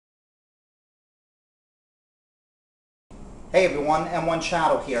Hey everyone, M1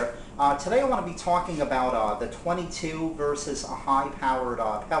 Shadow here. Today I want to be talking about the 22 versus a high-powered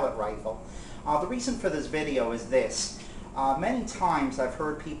pellet rifle. The reason for this video is this. Many times I've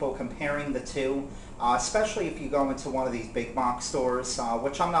heard people comparing the two, especially if you go into one of these big box stores,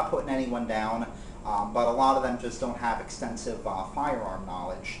 which I'm not putting anyone down, but a lot of them just don't have extensive firearm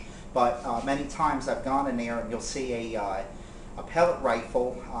knowledge. But many times I've gone in there and you'll see a pellet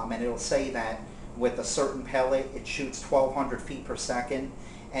rifle, and it'll say that with a certain pellet it shoots 1,200 feet per second,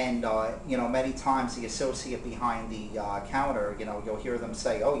 and many times the associate behind the counter, you'll hear them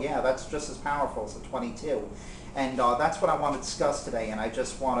say, oh yeah, that's just as powerful as a 22. And that's what I want to discuss today, and I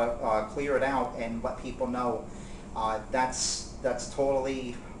just want to clear it out and let people know that's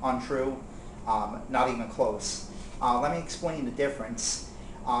totally untrue, not even close. Let me explain the difference.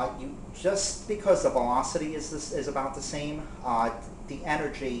 Just because the velocity is about the same, the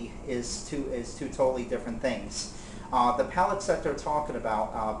energy is two totally different things. The pellets that they're talking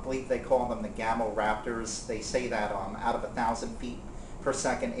about, I believe they call them the Gamma Raptors. They say that out of 1,000 feet per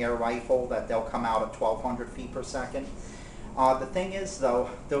second air rifle that they'll come out at 1,200 feet per second. The thing is though,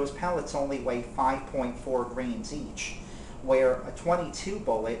 those pellets only weigh 5.4 grains each, where a 22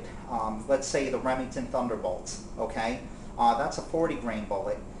 bullet, let's say the Remington Thunderbolt, okay, that's a 40 grain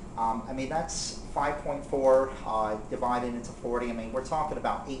bullet. I mean, that's 5.4 divided into 40. I mean, we're talking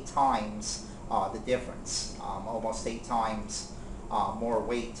about 8 times the difference, almost 8 times more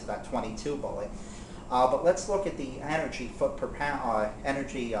weight to that 22 bullet. But let's look at the energy foot per pound,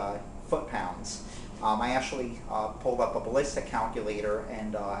 foot-pounds. I actually pulled up a ballistic calculator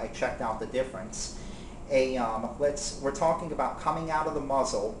and I checked out the difference. We're talking about coming out of the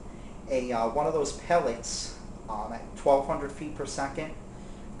muzzle. One of those pellets at 1,200 feet per second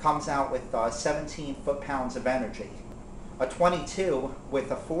comes out with 17 foot-pounds of energy. A 22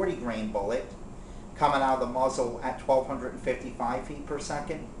 with a 40 grain bullet coming out of the muzzle at 1,255 feet per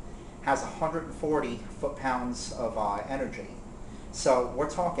second has 140 foot-pounds of energy. So we're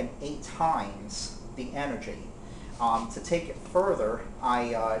talking 8 times the energy. To take it further,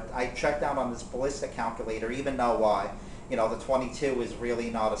 I checked out on this ballistic calculator, even though the 22 is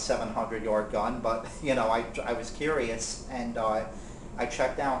really not a 700-yard gun, but I was curious, and I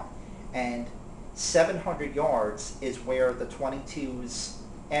checked out, and 700 yards is where the 22's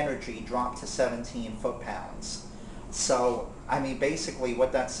energy dropped to 17 foot-pounds. So, I mean, basically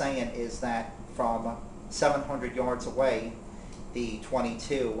what that's saying is that from 700 yards away, the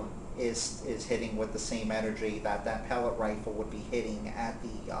 22 is hitting with the same energy that that pellet rifle would be hitting at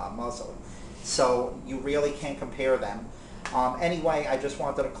the muzzle. So you really can't compare them. Anyway, I just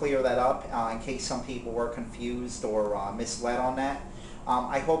wanted to clear that up in case some people were confused or misled on that.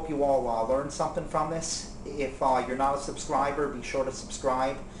 I hope you all learned something from this. If you're not a subscriber, be sure to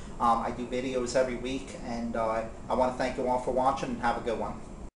subscribe. I do videos every week, and I want to thank you all for watching, and have a good one.